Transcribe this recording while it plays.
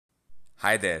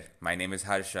Hi there, my name is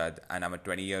Harshad, and I'm a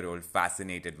 20-year-old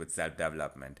fascinated with self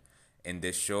development. In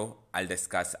this show, I'll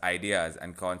discuss ideas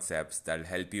and concepts that'll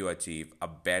help you achieve a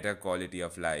better quality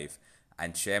of life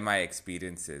and share my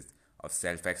experiences of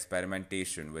self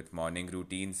experimentation with morning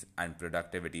routines and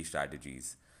productivity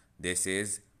strategies. This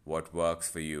is what works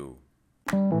for you.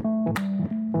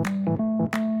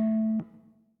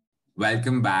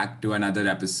 Welcome back to another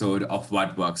episode of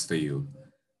What Works for You.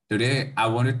 Today, I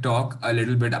want to talk a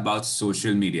little bit about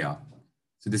social media.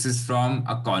 So, this is from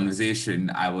a conversation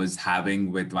I was having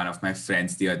with one of my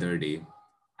friends the other day.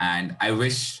 And I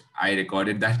wish I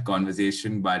recorded that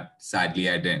conversation, but sadly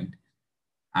I didn't.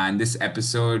 And this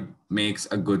episode makes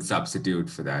a good substitute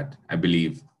for that, I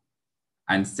believe.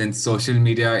 And since social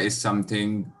media is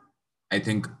something I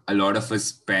think a lot of us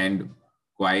spend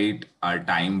quite our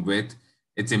time with,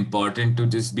 it's important to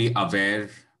just be aware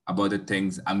about the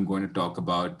things I'm going to talk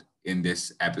about in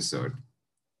this episode.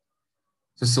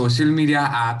 So, social media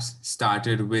apps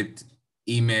started with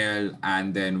email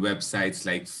and then websites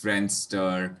like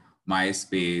Friendster,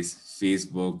 MySpace,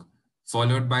 Facebook,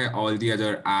 followed by all the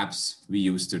other apps we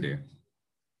use today.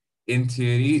 In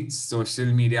theory, social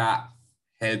media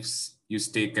helps you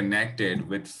stay connected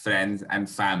with friends and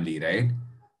family, right?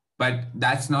 But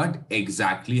that's not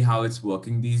exactly how it's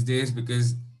working these days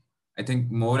because I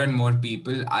think more and more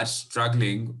people are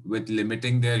struggling with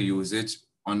limiting their usage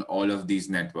on all of these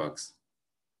networks.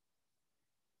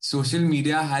 Social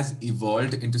media has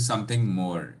evolved into something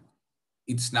more.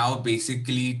 It's now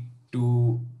basically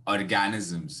two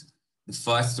organisms. The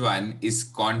first one is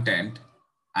content,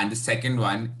 and the second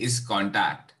one is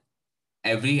contact.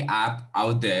 Every app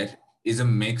out there is a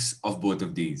mix of both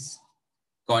of these.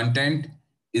 Content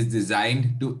is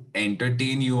designed to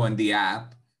entertain you on the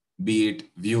app, be it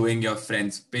viewing your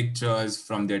friends' pictures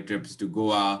from their trips to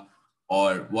Goa,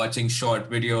 or watching short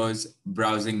videos,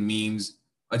 browsing memes,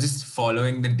 or just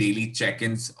following the daily check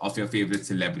ins of your favorite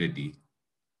celebrity.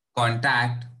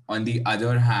 Contact, on the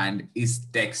other hand, is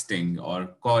texting or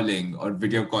calling or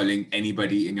video calling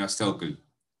anybody in your circle.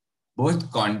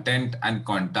 Both content and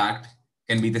contact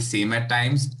can be the same at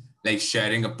times, like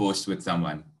sharing a post with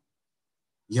someone.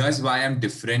 Here's why I'm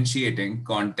differentiating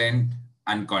content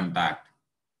and contact.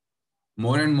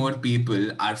 More and more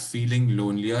people are feeling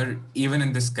lonelier even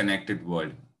in this connected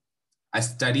world. A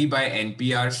study by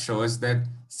NPR shows that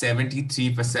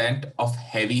 73% of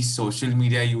heavy social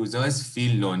media users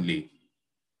feel lonely.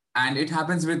 And it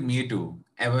happens with me too.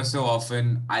 Ever so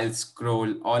often, I'll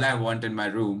scroll all I want in my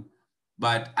room,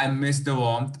 but I miss the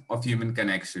warmth of human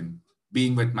connection,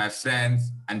 being with my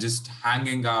friends and just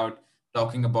hanging out,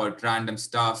 talking about random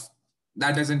stuff.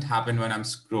 That doesn't happen when I'm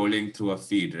scrolling through a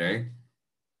feed, right?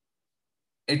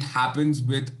 It happens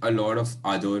with a lot of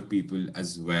other people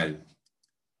as well.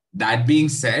 That being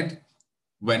said,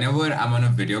 whenever I'm on a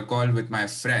video call with my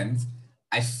friends,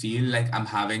 I feel like I'm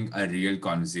having a real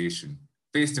conversation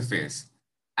face to face.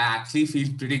 I actually feel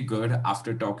pretty good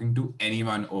after talking to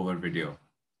anyone over video.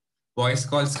 Voice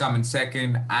calls come in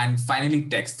second, and finally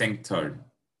texting third.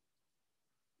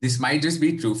 This might just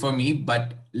be true for me,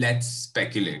 but let's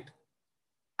speculate.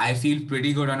 I feel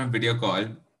pretty good on a video call,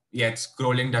 yet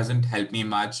scrolling doesn't help me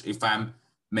much if I'm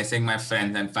missing my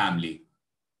friends and family.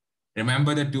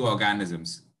 Remember the two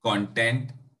organisms,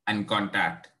 content and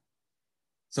contact.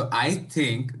 So I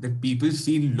think that people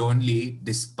feel lonely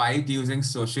despite using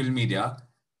social media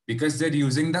because they're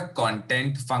using the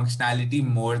content functionality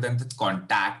more than the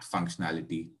contact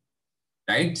functionality,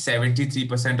 right?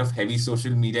 73% of heavy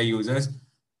social media users,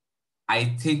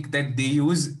 I think that they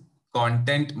use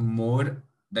content more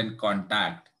than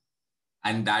contact.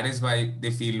 And that is why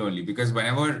they feel lonely because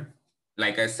whenever,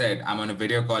 like I said, I'm on a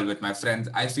video call with my friends,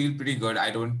 I feel pretty good. I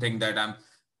don't think that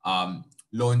I'm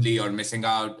lonely or missing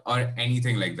out or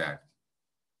anything like that.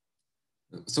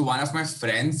 So one of my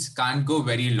friends can't go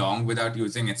very long without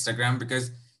using Instagram because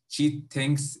she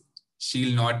thinks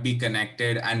she'll not be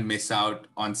connected and miss out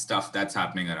on stuff that's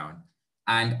happening around.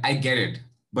 And I get it.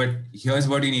 But here's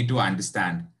what you need to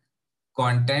understand: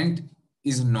 content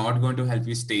is not going to help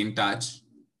you stay in touch.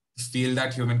 To feel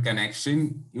that human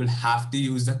connection, you'll have to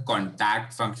use the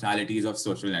contact functionalities of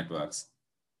social networks.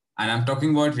 And I'm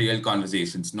talking about real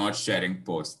conversations, not sharing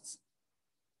posts.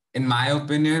 In my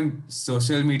opinion,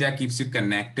 social media keeps you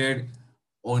connected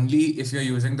only if you're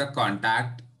using the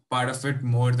contact part of it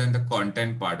more than the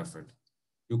content part of it.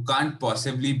 You can't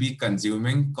possibly be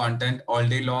consuming content all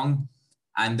day long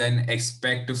and then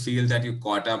expect to feel that you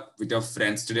caught up with your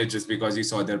friends today just because you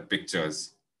saw their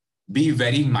pictures. Be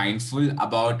very mindful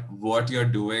about what you're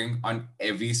doing on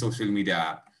every social media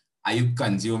app. Are you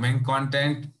consuming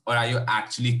content or are you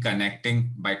actually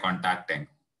connecting by contacting?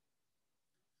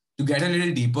 To get a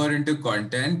little deeper into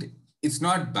content, it's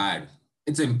not bad.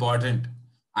 It's important.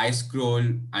 I scroll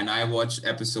and I watch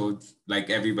episodes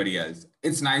like everybody else.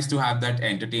 It's nice to have that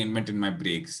entertainment in my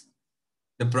breaks.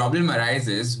 The problem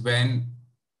arises when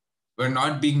we're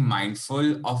not being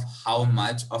mindful of how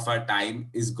much of our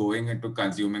time is going into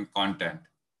consuming content.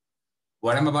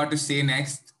 What I'm about to say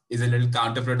next is a little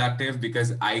counterproductive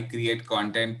because I create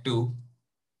content too,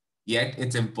 yet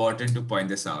it's important to point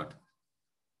this out.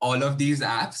 All of these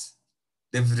apps,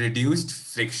 they've reduced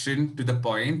friction to the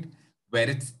point where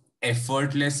it's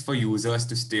effortless for users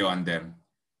to stay on them.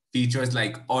 Features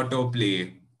like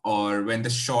autoplay or when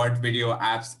the short video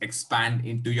apps expand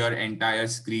into your entire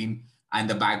screen and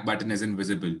the back button is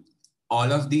invisible.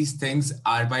 All of these things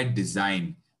are by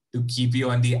design to keep you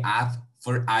on the app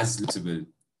for as long as possible.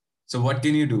 So, what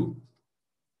can you do?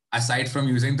 Aside from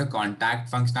using the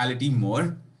contact functionality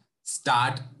more,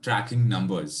 start tracking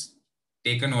numbers.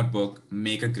 Take a notebook,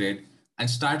 make a grid, and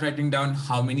start writing down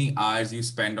how many hours you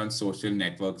spend on social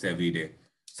networks every day.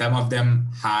 Some of them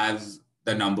have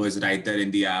the numbers right there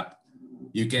in the app.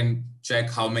 You can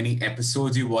check how many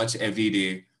episodes you watch every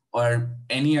day or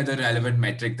any other relevant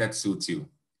metric that suits you.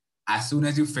 As soon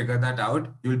as you figure that out,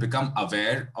 you'll become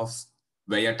aware of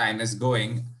where your time is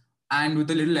going. And with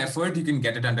a little effort, you can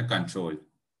get it under control.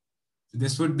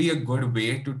 This would be a good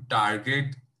way to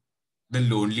target the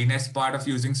loneliness part of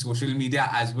using social media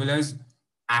as well as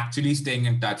actually staying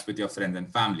in touch with your friends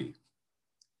and family.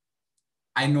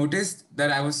 I noticed that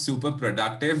I was super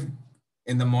productive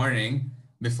in the morning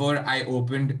before I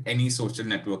opened any social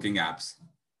networking apps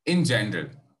in general.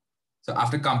 So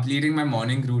after completing my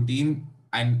morning routine,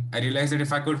 I realized that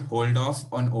if I could hold off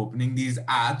on opening these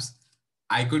apps,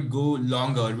 I could go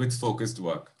longer with focused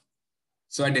work.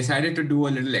 So I decided to do a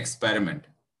little experiment.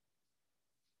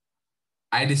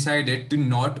 I decided to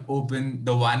not open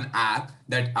the one app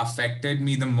that affected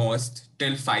me the most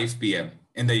till 5 p.m.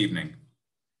 in the evening.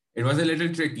 It was a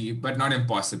little tricky, but not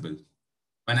impossible.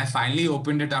 When I finally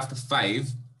opened it after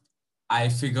 5, I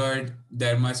figured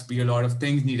there must be a lot of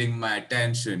things needing my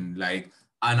attention, like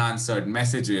unanswered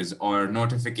messages or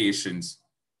notifications.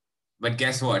 But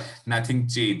guess what? Nothing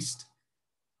changed.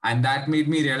 And that made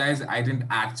me realize I didn't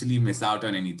actually miss out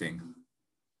on anything.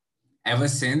 Ever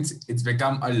since, it's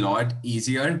become a lot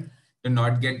easier to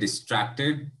not get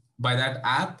distracted by that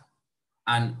app.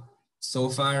 And so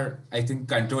far, I think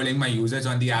controlling my usage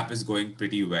on the app is going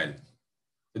pretty well.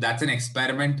 So that's an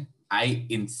experiment I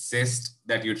insist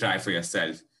that you try for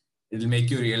yourself. It'll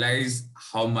make you realize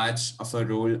how much of a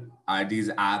role are these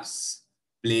apps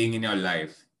playing in your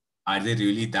life. Are they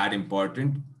really that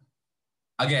important?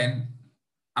 Again,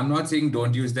 I'm not saying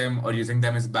don't use them or using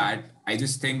them is bad. I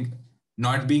just think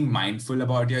not being mindful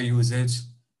about your usage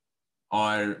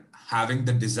or having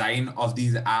the design of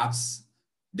these apps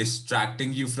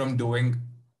distracting you from doing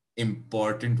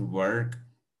important work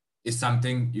is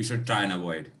something you should try and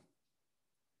avoid.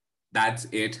 That's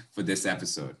it for this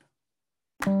episode.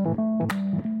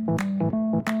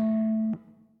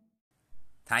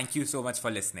 Thank you so much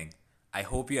for listening. I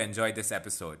hope you enjoyed this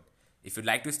episode. If you'd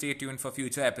like to stay tuned for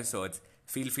future episodes,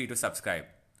 feel free to subscribe.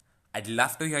 I'd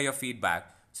love to hear your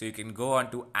feedback, so you can go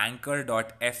on to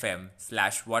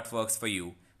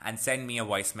anchor.fm/whatworksforyou and send me a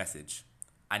voice message.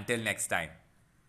 Until next time.